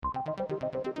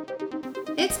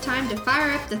It's time to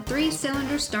fire up the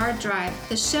three-cylinder Star Drive,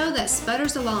 the show that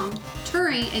sputters along,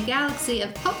 touring a galaxy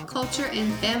of pop culture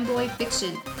and fanboy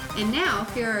fiction. And now,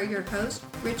 here are your hosts,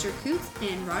 Richard Coots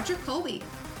and Roger Colby.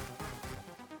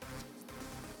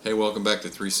 Hey, welcome back to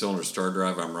Three-Cylinder Star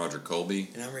Drive. I'm Roger Colby.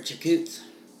 And I'm Richard Coots.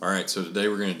 All right, so today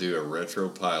we're going to do a retro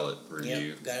pilot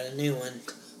review. Yep, got a new one.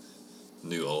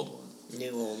 New old one.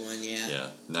 New old one, yeah. Yeah,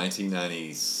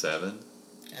 1997?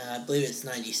 I believe it's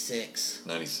 96.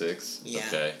 96? Yeah.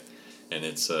 Okay. And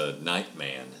it's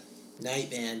Nightman.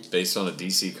 Nightman. Based on a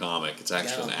DC comic. It's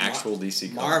actually an actual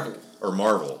DC comic. Marvel. Or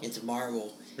Marvel. It's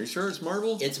Marvel. Are you sure it's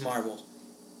Marvel? It's Marvel.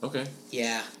 Okay.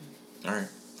 Yeah. All right.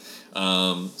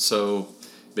 So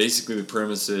basically the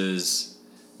premise is,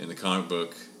 in the comic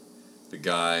book, the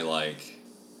guy,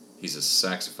 he's a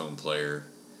saxophone player,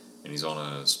 and he's on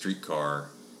a streetcar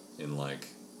in,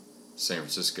 San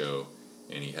Francisco,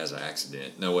 and he has an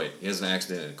accident. No, wait, he has an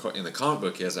accident in the comic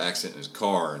book. He has an accident in his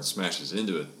car and smashes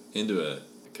into a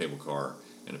cable car,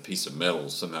 and a piece of metal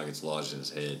somehow gets lodged in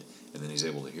his head, and then he's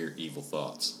able to hear evil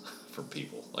thoughts from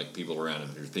people, people around him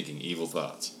who are thinking evil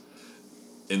thoughts.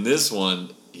 In this one,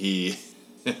 he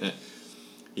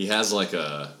has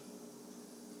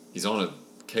he's on a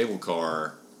cable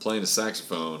car playing a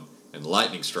saxophone, and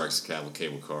lightning strikes the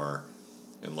cable car,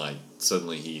 and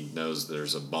suddenly he knows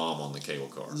there's a bomb on the cable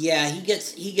car. Yeah, he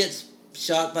gets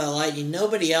shocked by the lightning.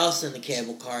 Nobody else in the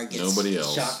cable car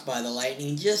gets shocked by the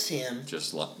lightning. Just him.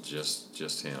 Just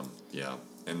him. Yeah,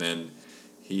 and then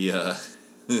he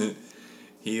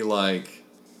he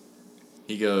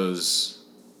goes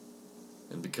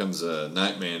and becomes a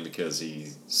Nightman because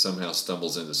he somehow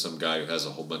stumbles into some guy who has a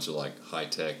whole bunch of high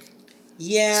tech.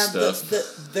 Yeah, stuff.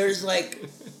 There's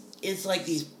it's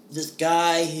this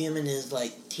guy, him and his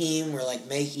team were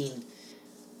making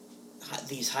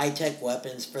these high tech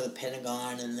weapons for the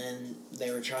Pentagon, and then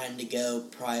they were trying to go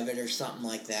private or something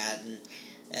like that,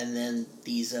 and then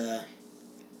these I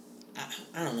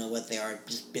don't know what they are,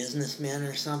 just businessmen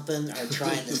or something, are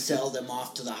trying to sell them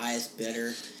off to the highest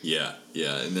bidder. Yeah,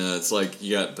 and it's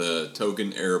you got the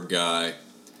token Arab guy,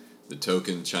 the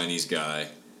token Chinese guy,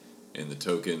 and the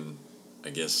token, I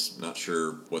guess, not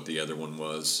sure what the other one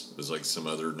was. It was some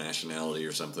other nationality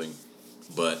or something.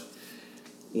 But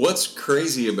what's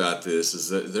crazy about this is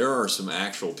that there are some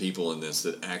actual people in this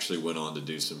that actually went on to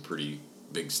do some pretty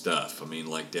big stuff. I mean,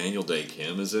 Daniel Day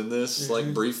Kim is in this,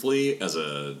 briefly as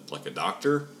a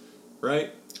doctor,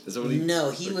 right? Is that what he?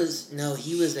 No, he was a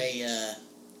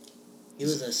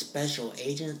special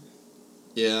agent.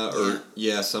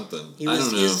 Yeah, something. I don't know.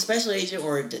 He was a special agent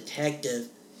or a detective.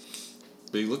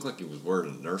 But he looked like he was wearing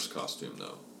a nurse costume,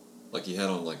 though. He had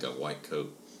on, a white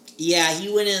coat. Yeah, he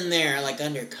went in there,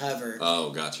 undercover.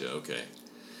 Oh, gotcha, okay.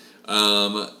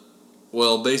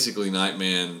 Well, basically,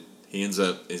 Nightman, he ends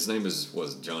up... His name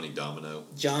was Johnny Domino?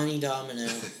 Johnny Domino.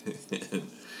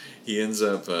 And he ends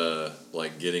up,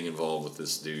 getting involved with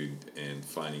this dude and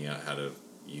finding out how to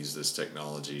use this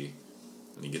technology.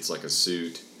 And he gets, a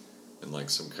suit and,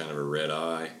 some kind of a red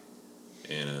eye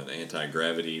and an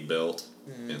anti-gravity belt.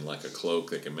 And a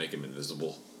cloak that can make him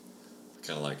invisible,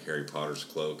 kind of like Harry Potter's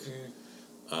cloak.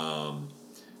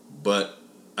 But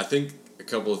I think a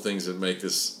couple of things that make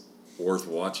this worth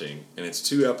watching, and it's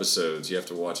 2 episodes. You have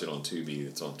to watch it on Tubi.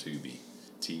 It's on Tubi,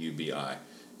 Tubi.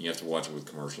 You have to watch it with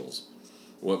commercials.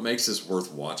 What makes this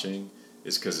worth watching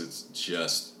is because it's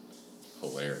just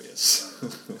hilarious.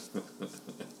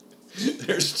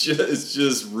 It's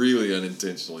just really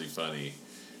unintentionally funny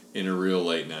in a real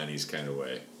late 90s kind of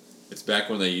way. It's back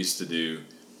when they used to do...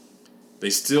 They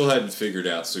still hadn't figured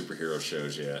out superhero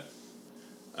shows yet.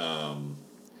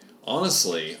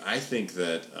 Honestly, I think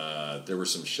that there were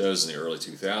some shows in the early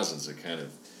 2000s that kind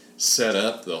of set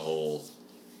up the whole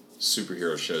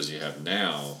superhero shows you have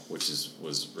now, which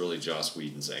was really Joss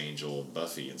Whedon's Angel,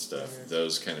 Buffy and stuff. Mm-hmm.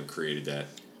 Those kind of created that.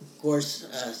 Of course,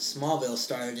 Smallville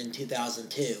started in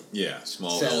 2002. Yeah,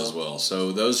 Smallville as well.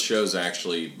 So those shows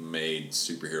actually made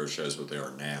superhero shows what they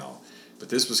are now. But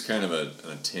this was kind of an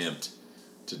attempt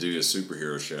to do a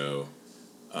superhero show.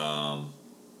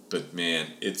 But man,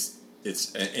 it's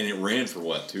and it ran for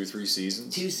what, 2 or 3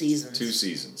 seasons? 2 seasons. 2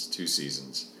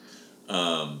 seasons.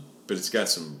 But it's got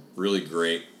some really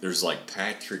great. There's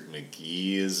Patrick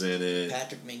McGee is in it.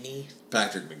 Patrick McNee,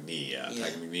 yeah.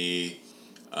 Patrick McNee.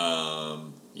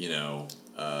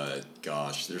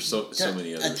 Gosh, there's so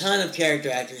many others. A ton of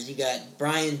character actors. You got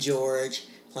Brian George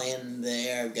playing the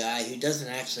Arab guy who doesn't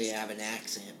actually have an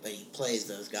accent, but he plays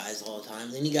those guys all the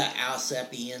time. Then you got Al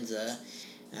Sapienza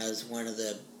as one of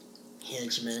the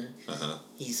henchmen. Uh-huh.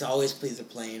 He's always either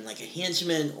playing a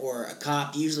henchman or a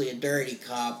cop, usually a dirty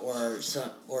cop or a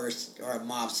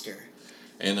mobster.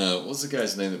 And what's the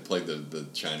guy's name that played the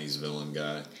Chinese villain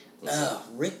guy?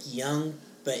 Rick Young,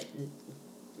 but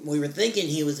we were thinking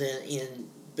he was in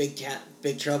Big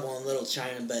Trouble in Little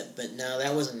China, but no,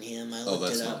 that wasn't him. I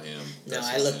looked it up. Not him. No,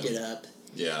 I looked it up.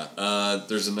 Yeah.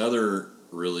 There's another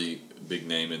really big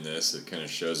name in this that kind of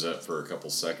shows up for a couple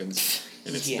seconds,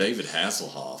 and it's David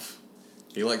Hasselhoff.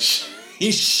 He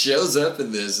he shows up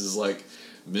in this as like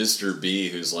Mr. B,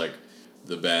 who's like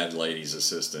the bad lady's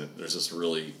assistant. There's this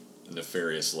really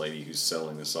nefarious lady who's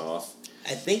selling this off.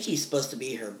 I think he's supposed to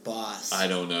be her boss. I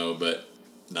don't know, but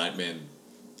Nightman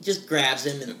just grabs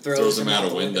him and throws him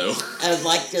out a window.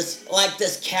 Like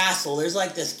this castle. There's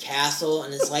like this castle,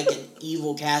 and it's like an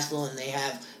evil castle, and they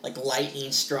have like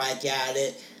lightning strike at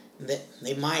it.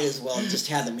 They might as well just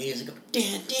have the music go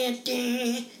dan dan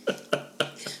dan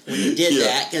when he did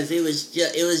that, because it was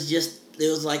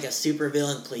like a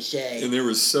supervillain cliche. And there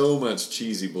was so much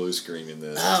cheesy blue screen in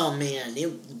this. Oh man,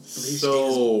 cheesy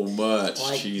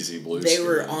blue screen. They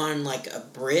were on like a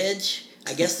bridge.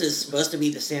 I guess this is supposed to be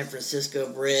the San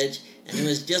Francisco Bridge, and it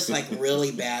was just like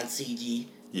really bad CG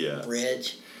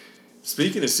bridge.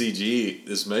 Speaking of CG,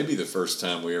 this may be the first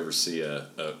time we ever see a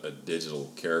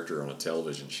digital character on a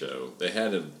television show. They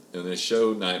had him, and they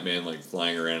show Nightman like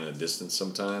flying around in the distance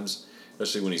sometimes,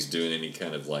 especially when he's doing any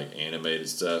kind of like animated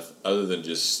stuff, other than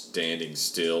just standing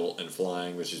still and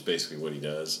flying, which is basically what he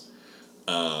does.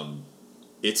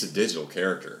 It's a digital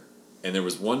character. And there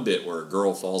was one bit where a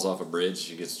girl falls off a bridge,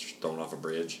 she gets thrown off a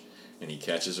bridge, and he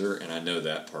catches her, and I know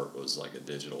that part was like a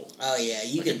digital. Oh yeah,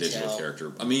 you can digital tell.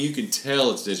 Character. I mean, you can tell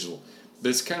it's digital, but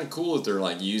it's kind of cool that they're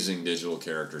like using digital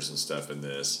characters and stuff in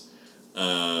this.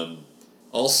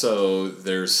 Also,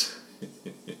 there's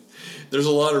there's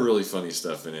a lot of really funny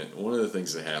stuff in it. One of the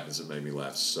things that happens that made me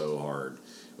laugh so hard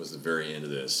was the very end of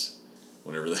this,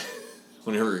 whenever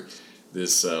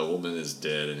this woman is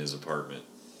dead in his apartment,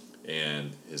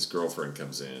 and his girlfriend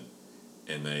comes in,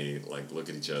 and they like look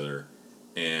at each other,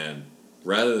 and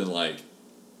rather than like,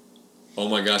 oh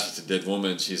my gosh, it's a dead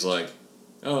woman, she's like,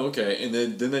 oh okay, and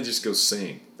then they just go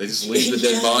sing. They just leave the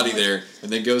dead body there, and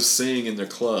they go sing in their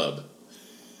club.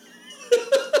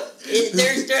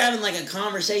 They're having like a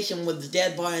conversation with the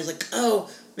dead body. It's like, oh,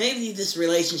 maybe this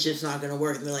relationship's not going to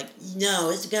work. And they're like, no,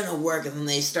 it's going to work. And then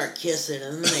they start kissing,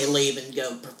 and then they leave and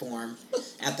go perform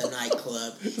at the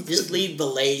nightclub. Just leave the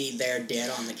lady there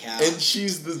dead on the couch. And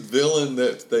she's the villain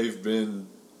that they've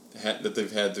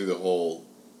had through the whole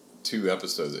 2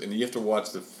 episodes. And you have to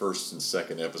watch the first and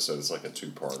second episode. It's like a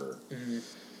 2-parter. Mm-hmm.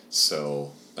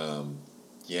 So,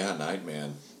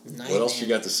 Nightman. What else you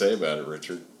got to say about it,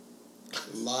 Richard?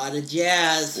 A lot of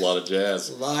jazz. A lot of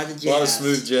jazz. A lot of jazz. A lot of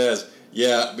smooth jazz.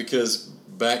 Yeah, because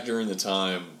back during the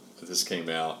time this came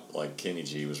out, like Kenny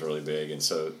G was really big, and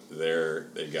so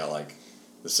they got like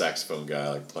the saxophone guy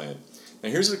like playing. Now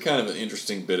here's a kind of an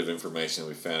interesting bit of information that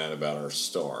we found out about our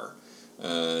star.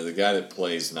 The guy that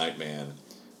plays Nightman,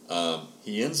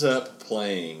 he ends up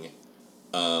playing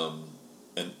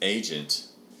an agent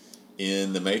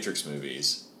in the Matrix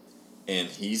movies, and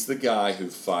he's the guy who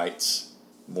fights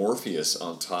Morpheus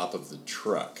on top of the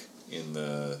truck in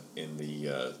the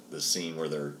scene where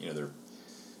they're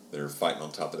fighting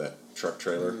on top of that truck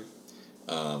trailer.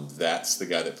 Mm-hmm. That's the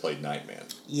guy that played Nightman.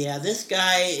 Yeah, this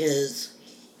guy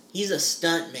he's a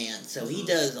stunt man, so he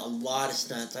does a lot of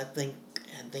stunts. I think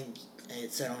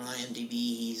it said on IMDb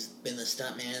he's been the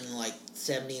stunt man in like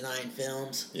 79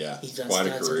 films. Yeah, he's done quite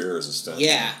a career as a stunt.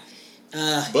 Yeah.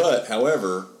 But,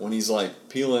 however, when he's like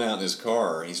peeling out in his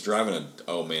car, he's driving a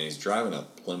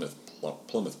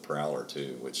Plymouth Prowler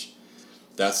too, which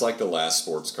that's like the last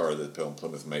sports car that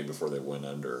Plymouth made before they went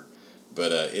under.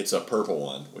 But it's a purple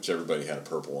one, which everybody had a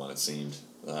purple one, it seemed.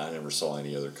 I never saw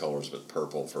any other colors but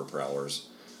purple for Prowlers.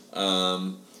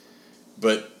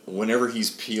 But whenever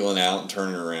he's peeling out and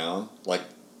turning around, like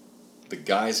the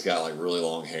guy's got like really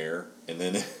long hair, and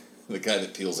then the guy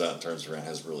that peels out and turns around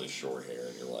has really short hair,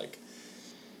 and you're like,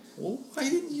 well, why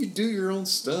didn't you do your own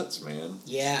stunts, man?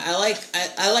 Yeah, I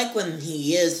like when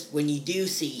you do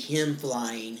see him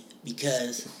flying,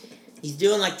 because he's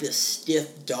doing like this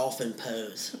stiff dolphin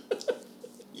pose.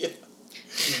 Yeah.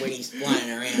 When he's flying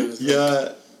around.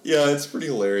 Yeah, it's pretty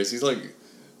hilarious. He's like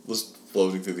just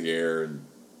floating through the air, and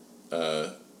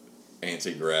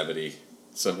anti-gravity,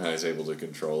 somehow he's able to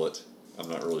control it. I'm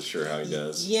not really sure how he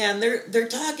does. Yeah, and they're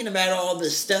talking about all the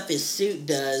stuff his suit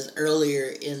does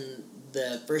earlier in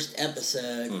the first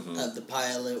episode of the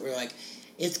pilot. Where like,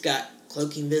 it's got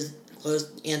cloaking,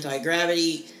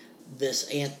 anti-gravity, this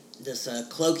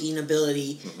cloaking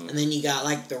ability, and then you got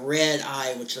like the red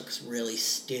eye, which looks really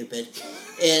stupid.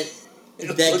 That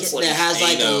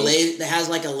has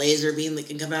like a laser beam that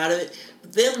can come out of it.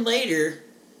 But then later,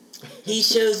 he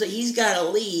shows that he's got to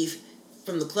leave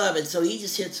from the club, and so he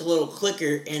just hits a little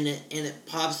clicker, and it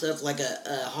pops up like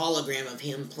a hologram of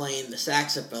him playing the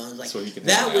saxophone. Like, so he can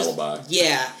have an alibi.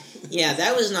 Yeah,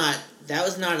 that was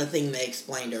not a thing they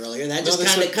explained earlier. That just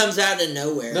kind of comes out of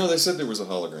nowhere. No, they said there was a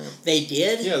hologram. They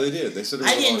did? Yeah, they did. They said there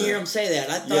was I didn't hear him say that.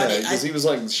 I thought because he was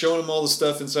like showing him all the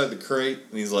stuff inside the crate,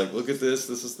 and he's like, "Look at this.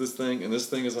 This is this thing, and this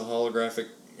thing is a holographic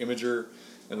imager,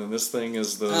 and then this thing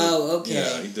is the." Oh, okay.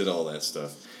 Yeah, he did all that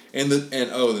stuff, then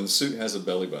the suit has a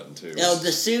belly button too. Oh,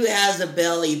 the suit has a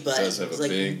belly button. It does have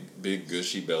a big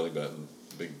gushy belly button.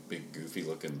 Big goofy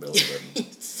looking belly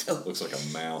button. So looks like a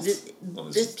mouth on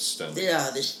his stomach. Yeah,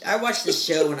 I watched this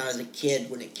show when I was a kid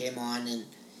when it came on, and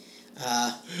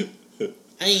I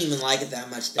didn't even like it that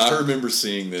much. I remember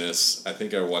seeing this. I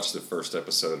think I watched the first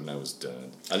episode and I was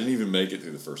done. I didn't even make it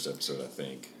through the first episode. I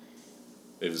think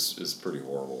it was pretty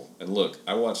horrible. And look,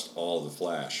 I watched all of The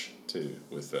Flash too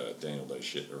with Daniel Day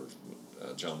Ship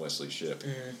or John Wesley Shipp.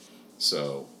 Mm-hmm.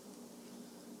 So.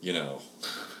 You know,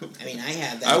 I mean, I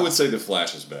have that. I would say The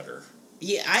Flash is better.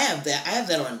 Yeah, I have that. I have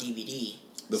that on DVD.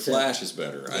 The Flash is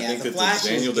better. Yeah, I think that the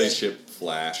Daniel Day Ship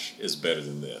Flash is better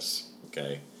than this.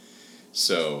 Okay,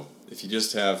 so if you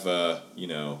just have an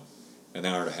hour and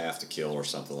a half to kill or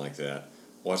something like that,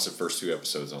 watch the first 2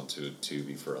 episodes on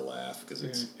Tubi for a laugh because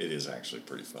it is actually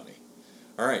pretty funny.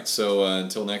 All right, so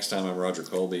until next time, I'm Roger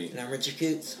Colby. And I'm Richard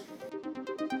Coots.